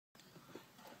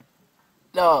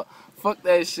No, fuck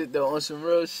that shit though. On some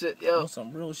real shit, yo. On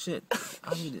some real shit.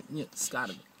 I need it. Yeah,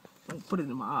 Scotty. Don't put it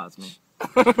in my eyes, man.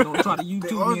 Don't try to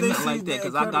YouTube me or nothing like that,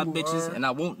 because I got bitches and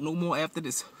I won't no more after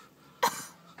this.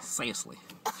 Seriously.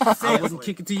 I wouldn't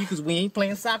kick it to you because we ain't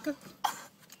playing soccer.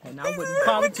 And I wouldn't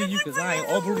call it to you because I ain't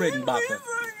overridden Baka.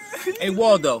 Hey,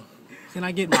 Waldo, can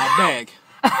I get my bag?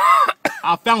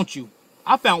 I found you.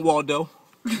 I found Waldo.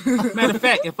 Matter of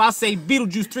fact, if I say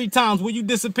Beetlejuice 3 times, will you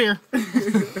disappear?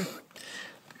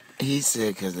 He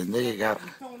said because the nigga got...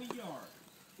 Tony Yard.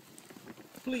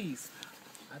 Please.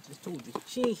 I just told you.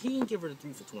 He didn't give her the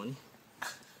 3 for 20.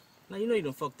 Now, you know you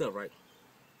done fucked up, right?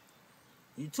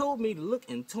 You told me to look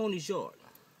in Tony's yard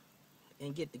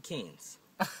and get the cans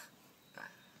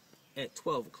at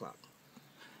 12 o'clock.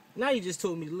 Now you just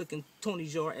told me to look in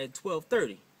Tony's yard at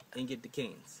 12:30 and get the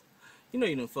cans. You know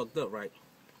you done fucked up, right?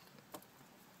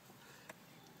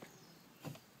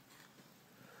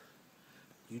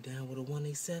 You down with a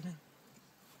 187?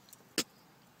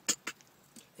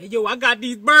 Hey, yo, I got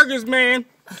these burgers, man.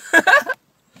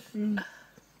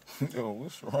 Yo,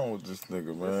 what's wrong with this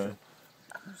nigga, man?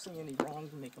 You saying they wrong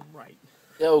to make them right.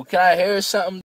 Yo, can I hear something?